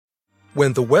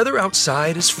When the weather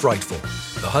outside is frightful,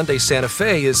 the Hyundai Santa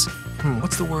Fe is,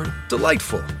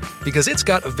 delightful. Because it's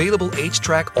got available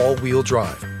H-Track all-wheel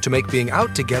drive to make being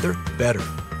out together better.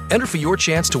 Enter for your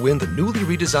chance to win the newly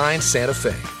redesigned Santa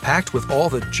Fe, packed with all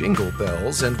the jingle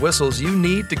bells and whistles you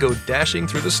need to go dashing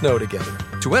through the snow together.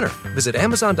 To enter, visit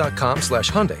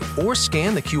Amazon.com/Hyundai or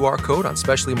scan the QR code on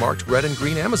specially marked red and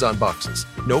green Amazon boxes.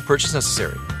 No purchase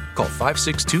necessary. Call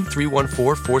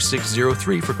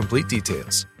 562-314-4603 for complete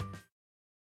details.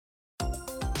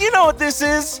 You know what this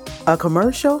is? A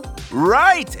commercial?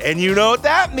 Right, and you know what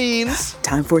that means.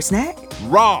 Time for a snack?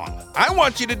 Wrong. I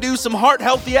want you to do some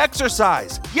heart-healthy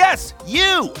exercise. Yes,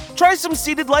 you! Try some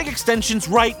seated leg extensions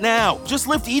right now. Just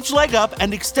lift each leg up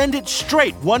and extend it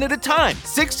straight, one at a time,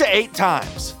 6 to 8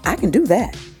 times. I can do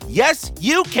that. Yes,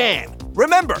 you can.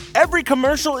 Remember, every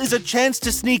commercial is a chance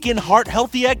to sneak in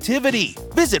heart-healthy activity.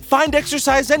 Visit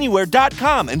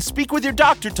findexerciseanywhere.com and speak with your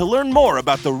doctor to learn more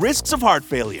about the risks of heart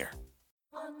failure.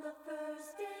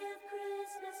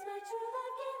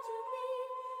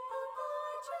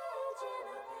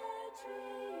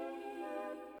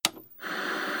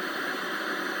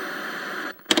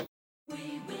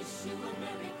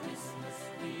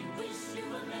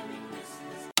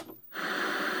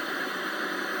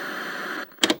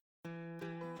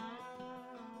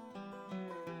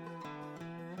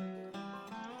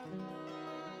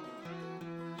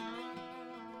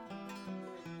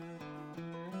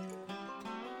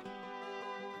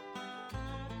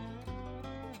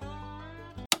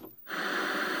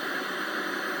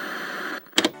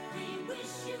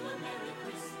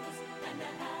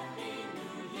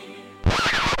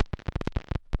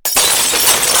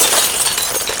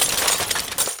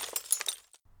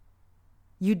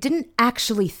 You didn't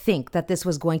actually think that this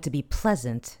was going to be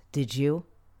pleasant, did you?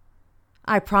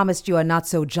 I promised you a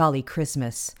not-so-jolly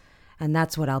Christmas, and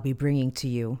that's what I'll be bringing to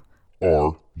you.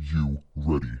 Are you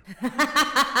ready?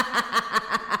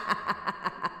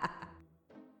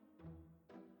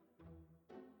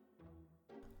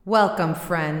 Welcome,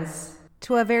 friends,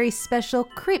 to a very special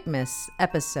Creepmas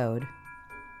episode.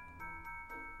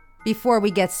 Before we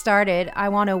get started, I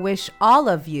want to wish all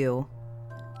of you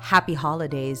happy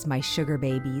holidays, my sugar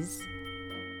babies.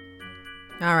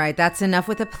 All right, that's enough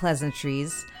with the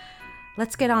pleasantries.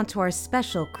 Let's get on to our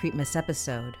special Creepmas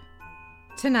episode.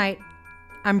 Tonight,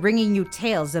 I'm bringing you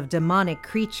tales of demonic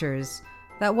creatures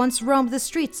that once roamed the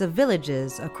streets of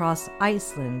villages across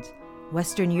Iceland,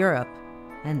 Western Europe,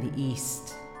 and the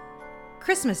East.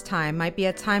 Christmas time might be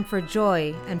a time for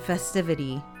joy and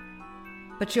festivity,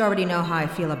 but you already know how I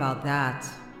feel about that.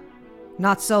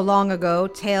 Not so long ago,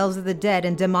 tales of the dead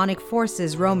and demonic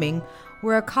forces roaming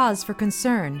were a cause for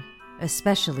concern,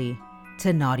 especially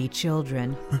to naughty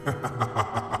children.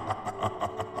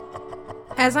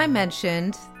 As I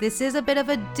mentioned, this is a bit of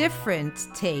a different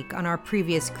take on our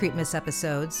previous Creepmas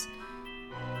episodes,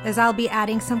 as I'll be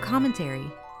adding some commentary.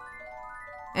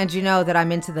 And you know that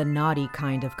I'm into the naughty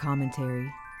kind of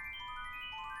commentary.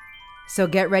 So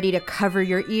get ready to cover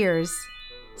your ears,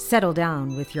 settle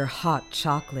down with your hot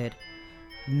chocolate,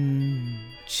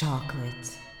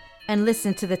 chocolate, and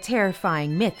listen to the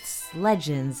terrifying myths,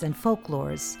 legends, and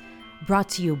folklores brought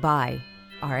to you by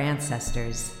our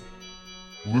ancestors.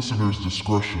 Listener's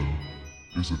discretion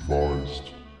is advised.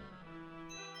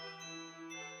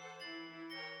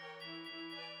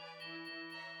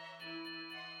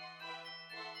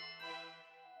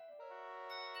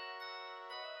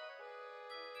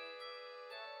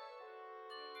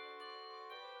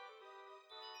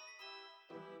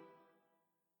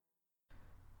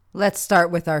 Let's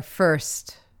start with our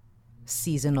first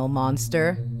seasonal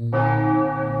monster,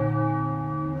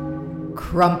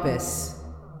 Krampus.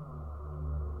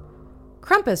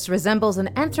 Krampus resembles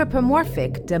an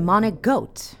anthropomorphic demonic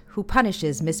goat who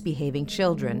punishes misbehaving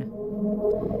children.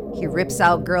 He rips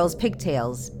out girls'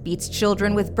 pigtails, beats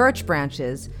children with birch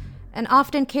branches, and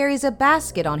often carries a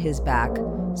basket on his back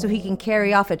so he can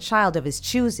carry off a child of his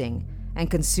choosing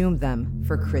and consume them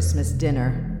for Christmas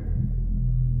dinner.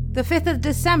 The 5th of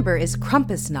December is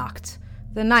Krampusnacht,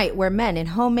 the night where men in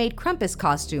homemade Krampus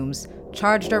costumes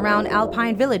charged around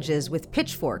alpine villages with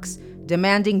pitchforks,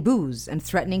 demanding booze and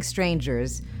threatening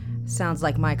strangers. Sounds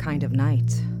like my kind of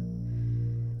night.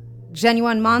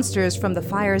 Genuine monsters from the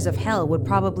fires of hell would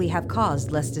probably have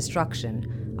caused less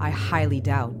destruction. I highly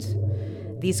doubt.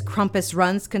 These Krampus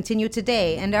runs continue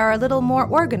today and are a little more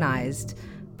organized,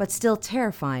 but still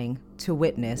terrifying to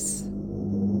witness.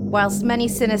 Whilst many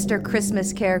sinister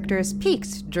Christmas characters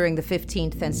peaked during the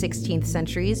 15th and 16th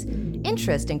centuries,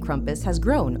 interest in Krampus has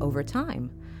grown over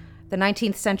time. The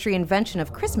 19th century invention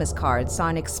of Christmas cards saw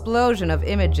an explosion of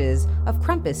images of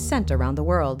Krampus sent around the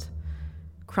world.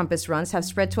 Krampus runs have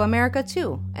spread to America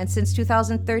too, and since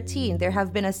 2013 there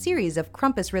have been a series of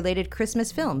Krampus-related Christmas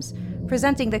films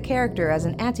presenting the character as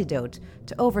an antidote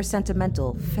to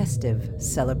over-sentimental festive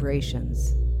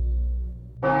celebrations.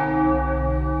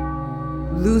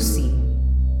 Lucy.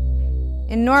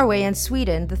 In Norway and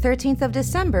Sweden, the 13th of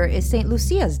December is St.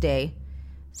 Lucia's Day.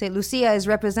 St. Lucia is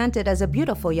represented as a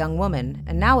beautiful young woman,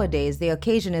 and nowadays the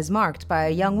occasion is marked by a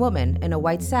young woman in a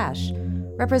white sash,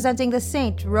 representing the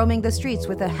saint roaming the streets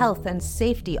with a health and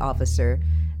safety officer,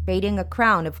 baiting a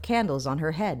crown of candles on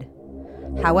her head.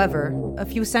 However, a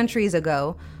few centuries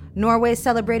ago, Norway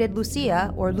celebrated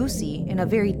Lucia, or Lucy, in a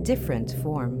very different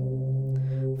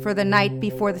form. For the night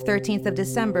before the 13th of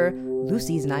December,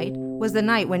 Lucy's night, was the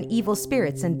night when evil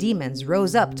spirits and demons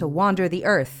rose up to wander the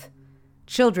earth.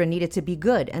 Children needed to be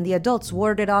good, and the adults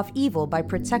warded off evil by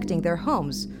protecting their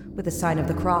homes with the sign of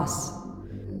the cross.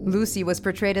 Lucy was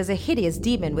portrayed as a hideous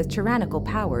demon with tyrannical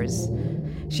powers.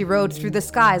 She rode through the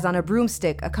skies on a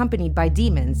broomstick accompanied by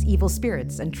demons, evil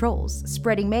spirits, and trolls,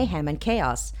 spreading mayhem and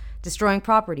chaos, destroying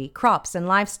property, crops, and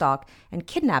livestock, and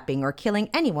kidnapping or killing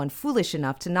anyone foolish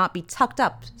enough to not be tucked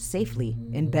up safely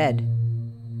in bed.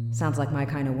 Sounds like my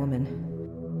kind of woman.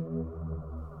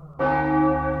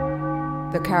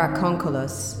 The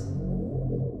Karakonkolos.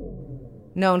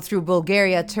 Known through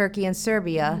Bulgaria, Turkey, and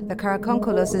Serbia, the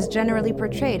Karakonkolos is generally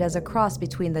portrayed as a cross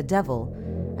between the devil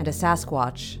and a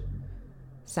Sasquatch.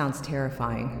 Sounds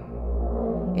terrifying.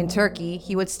 In Turkey,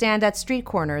 he would stand at street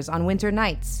corners on winter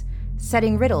nights,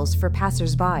 setting riddles for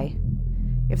passers-by.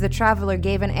 If the traveler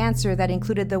gave an answer that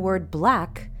included the word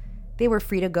black, they were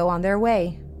free to go on their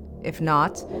way. If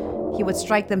not, he would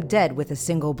strike them dead with a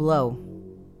single blow.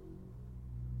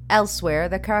 Elsewhere,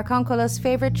 the Karakonkolos'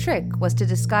 favorite trick was to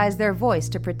disguise their voice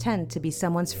to pretend to be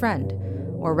someone's friend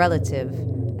or relative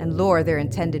and lure their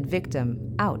intended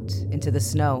victim out into the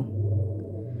snow.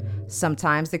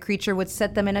 Sometimes the creature would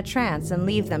set them in a trance and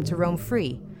leave them to roam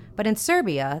free, but in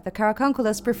Serbia, the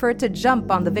Karakonkolos preferred to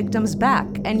jump on the victim's back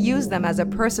and use them as a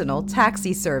personal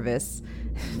taxi service.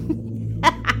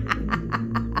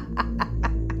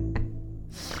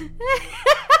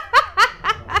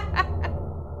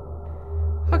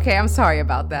 Okay, I'm sorry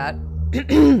about that.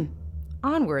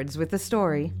 Onwards with the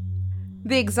story.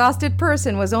 The exhausted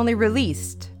person was only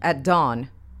released at dawn.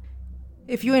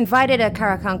 If you invited a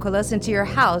Karakonkolos into your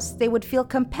house, they would feel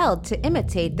compelled to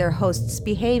imitate their host's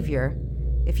behavior.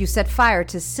 If you set fire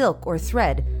to silk or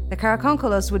thread, the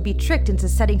Karakonkolos would be tricked into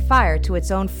setting fire to its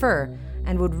own fur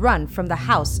and would run from the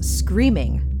house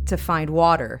screaming to find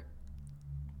water.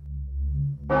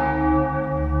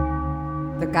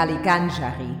 The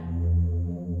Galiganjari.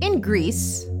 In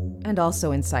Greece, and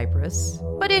also in Cyprus,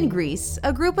 but in Greece,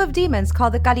 a group of demons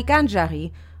called the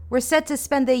Galiganjari were said to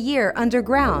spend the year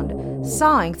underground,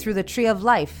 sawing through the tree of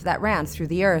life that ran through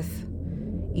the earth.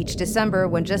 Each December,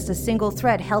 when just a single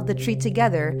thread held the tree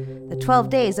together, the 12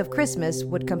 days of Christmas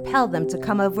would compel them to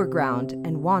come overground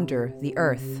and wander the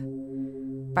earth.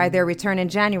 By their return in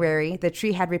January, the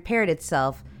tree had repaired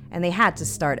itself, and they had to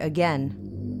start again.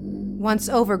 Once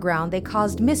overground, they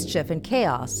caused mischief and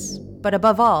chaos, but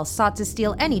above all sought to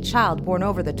steal any child born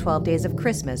over the 12 days of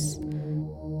Christmas,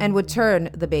 and would turn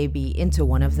the baby into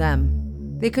one of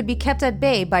them. They could be kept at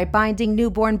bay by binding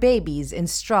newborn babies in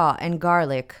straw and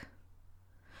garlic.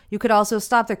 You could also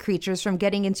stop the creatures from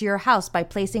getting into your house by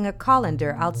placing a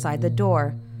colander outside the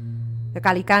door. The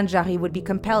Galiganjari would be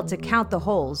compelled to count the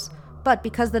holes, but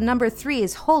because the number 3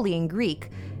 is holy in Greek,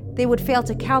 they would fail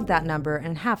to count that number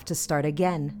and have to start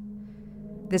again.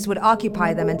 This would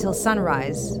occupy them until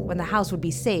sunrise, when the house would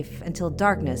be safe until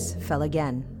darkness fell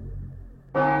again.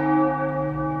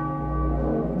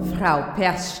 Frau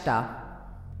Persta.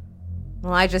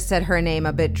 Well, I just said her name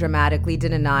a bit dramatically,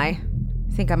 didn't I?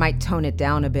 I think I might tone it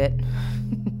down a bit.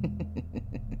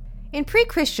 In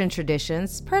pre-Christian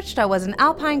traditions, Perchta was an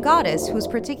alpine goddess whose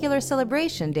particular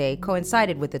celebration day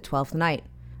coincided with the 12th night.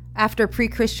 After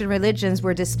pre-Christian religions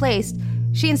were displaced,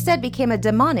 she instead became a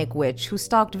demonic witch who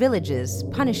stalked villages,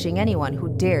 punishing anyone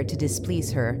who dared to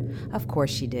displease her. Of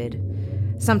course she did.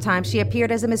 Sometimes she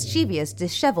appeared as a mischievous,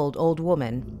 disheveled old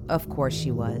woman. Of course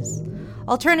she was.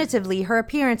 Alternatively, her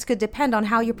appearance could depend on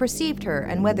how you perceived her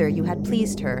and whether you had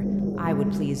pleased her. I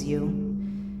would please you.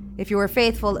 If you were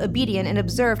faithful, obedient, and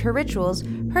observed her rituals,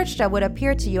 Perchta would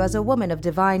appear to you as a woman of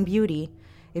divine beauty.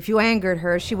 If you angered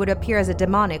her, she would appear as a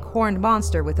demonic, horned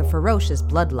monster with a ferocious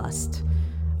bloodlust.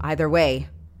 Either way,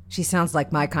 she sounds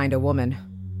like my kind of woman.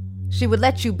 She would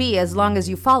let you be as long as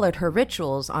you followed her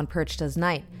rituals on Perchta's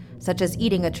night, such as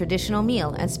eating a traditional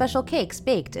meal and special cakes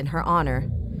baked in her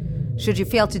honor. Should you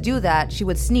fail to do that, she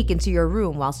would sneak into your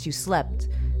room whilst you slept,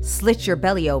 slit your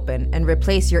belly open, and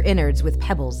replace your innards with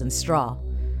pebbles and straw.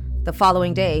 The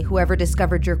following day, whoever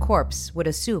discovered your corpse would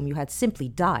assume you had simply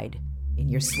died in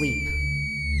your sleep.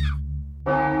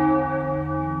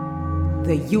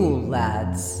 The Yule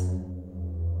Lads.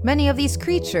 Many of these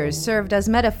creatures served as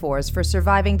metaphors for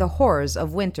surviving the horrors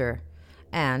of winter.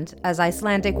 And, as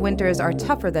Icelandic winters are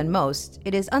tougher than most,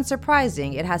 it is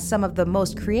unsurprising it has some of the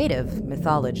most creative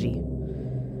mythology.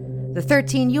 The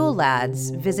 13 Yule Lads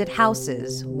visit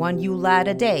houses, one Yule Lad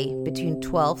a day, between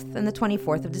 12th and the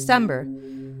 24th of December.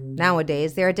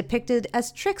 Nowadays, they are depicted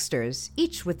as tricksters,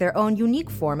 each with their own unique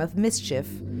form of mischief.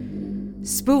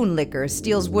 Spoon licker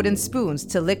steals wooden spoons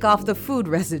to lick off the food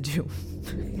residue.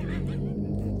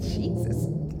 Jesus,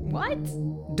 what?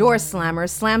 Door slammer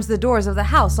slams the doors of the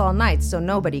house all night so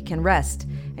nobody can rest.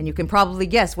 And you can probably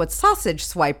guess what sausage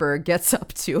swiper gets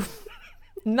up to.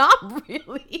 Not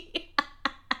really.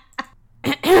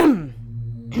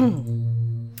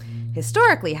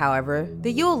 Historically, however,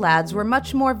 the Yule Lads were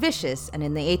much more vicious, and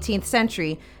in the 18th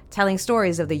century, telling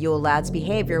stories of the Yule Lads'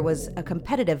 behavior was a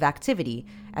competitive activity,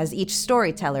 as each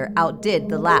storyteller outdid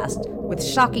the last, with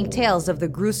shocking tales of the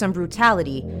gruesome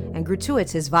brutality and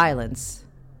gratuitous violence.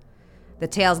 The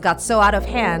tales got so out of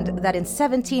hand that in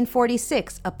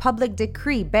 1746, a public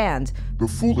decree banned the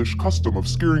foolish custom of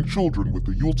scaring children with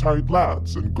the Yuletide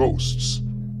lads and ghosts.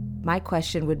 My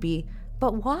question would be,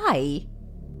 but why?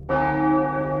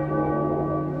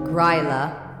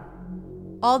 Gryla.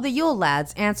 All the Yule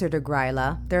Lads answer to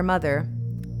Gryla, their mother.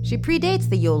 She predates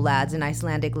the Yule Lads in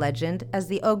Icelandic legend as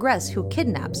the ogress who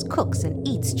kidnaps, cooks, and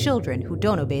eats children who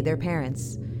don't obey their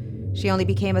parents. She only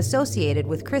became associated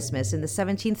with Christmas in the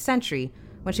 17th century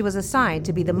when she was assigned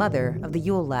to be the mother of the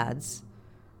Yule Lads.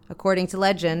 According to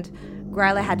legend,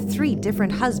 Gryla had 3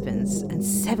 different husbands and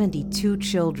 72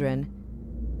 children.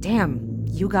 Damn,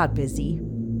 you got busy.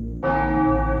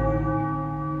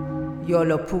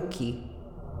 Joulupukki.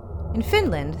 In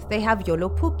Finland, they have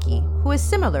Joulupukki, who is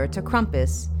similar to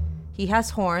Krampus. He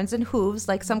has horns and hooves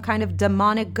like some kind of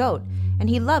demonic goat, and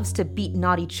he loves to beat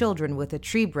naughty children with a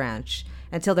tree branch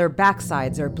until their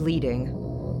backsides are bleeding.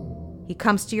 He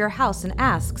comes to your house and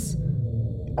asks,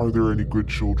 Are there any good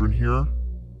children here?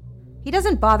 He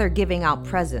doesn't bother giving out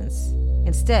presents.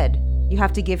 Instead, you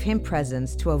have to give him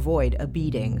presents to avoid a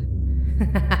beating.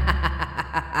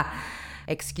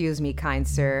 Excuse me, kind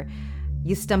sir.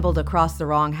 You stumbled across the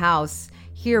wrong house.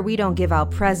 Here we don't give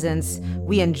out presents.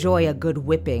 We enjoy a good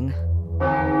whipping.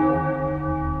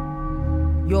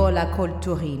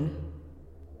 Jólakultúrin.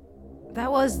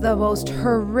 That was the most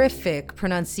horrific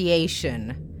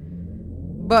pronunciation.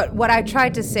 But what I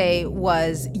tried to say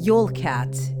was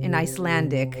Jólakat in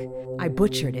Icelandic. I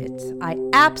butchered it. I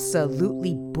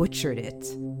absolutely butchered it.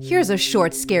 Here's a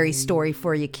short, scary story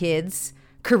for you kids.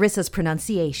 Carissa's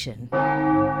pronunciation.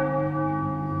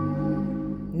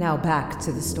 Now back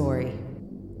to the story.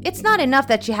 It's not enough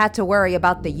that you had to worry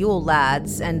about the Yule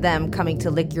Lads and them coming to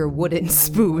lick your wooden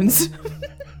spoons.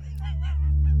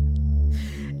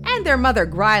 And their mother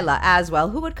Gryla as well,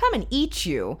 who would come and eat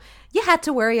you. You had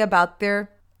to worry about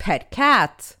their pet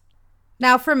cat.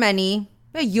 Now for many,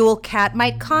 a Yule cat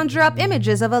might conjure up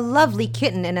images of a lovely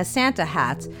kitten in a Santa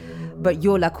hat, but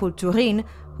Jólakultúrin,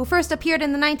 who first appeared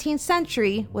in the 19th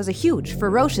century, was a huge,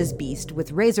 ferocious beast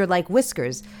with razor-like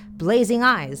whiskers, blazing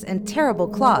eyes, and terrible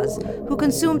claws, who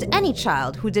consumed any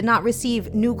child who did not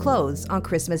receive new clothes on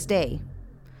Christmas Day.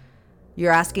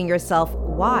 You're asking yourself,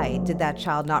 why did that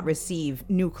child not receive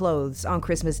new clothes on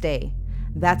Christmas Day?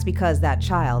 That's because that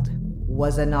child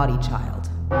was a naughty child.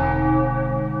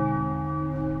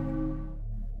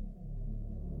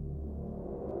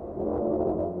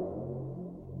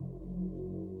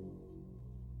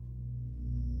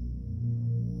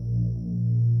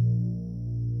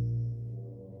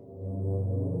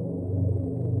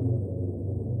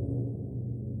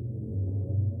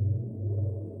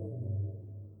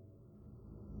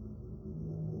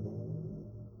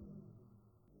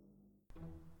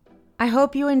 I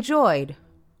hope you enjoyed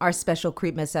our special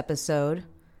Creepmas episode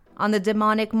on the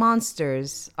demonic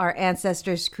monsters our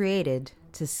ancestors created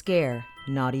to scare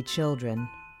naughty children.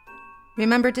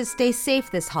 Remember to stay safe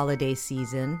this holiday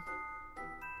season.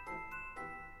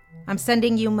 I'm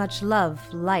sending you much love,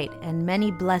 light, and many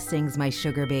blessings, my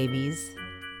sugar babies.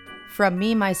 From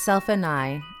me, myself, and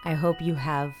I hope you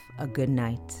have a good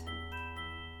night.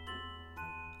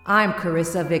 I'm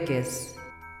Carissa Vickus,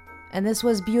 and this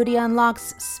was Beauty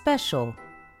Unlock's special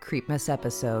Creepmas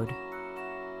episode.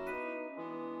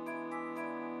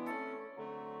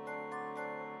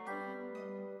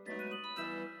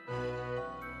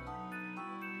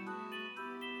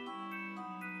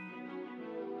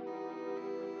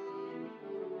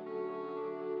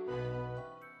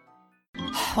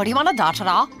 What do you want to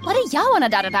da-da-da? What do you want to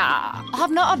da-da-da? I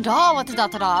have not a da what to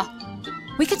da-da-da.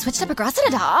 We could switch to Progressa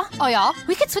da. Oh yeah?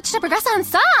 We could switch to Progressa and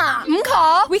sa.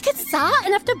 Okay. We could sa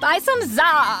and have to buy some za.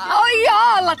 Oh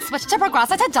yeah, let's switch to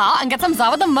Progressa to da and get some za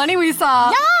with the money we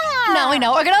saw. Yeah! Now we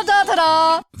know we're gonna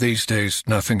da-da-da. These days,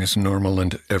 nothing is normal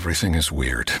and everything is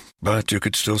weird. But you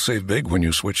could still save big when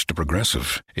you switch to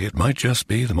Progressive. It might just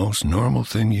be the most normal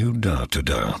thing you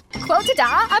da-to-da. Quote to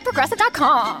da at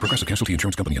Progressa.com. Progressive Casualty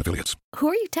Insurance Company and Affiliates. Who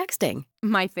are you texting?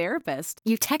 My therapist.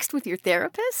 You text with your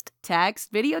therapist?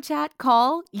 Text, video chat,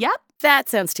 call. Yep. That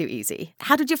sounds too easy.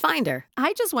 How did you find her?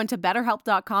 I just went to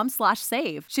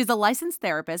betterhelp.com/save. She's a licensed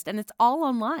therapist and it's all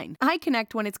online. I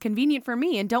connect when it's convenient for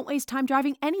me and don't waste time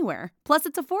driving anywhere. Plus,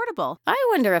 it's affordable. I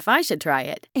wonder if I should try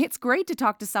it. It's great to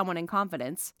talk to someone in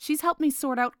confidence. She's helped me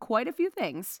sort out quite a few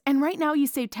things. And right now you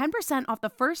save 10% off the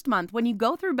first month when you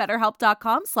go through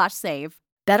betterhelp.com/save.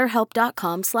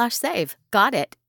 betterhelp.com/save. Got it.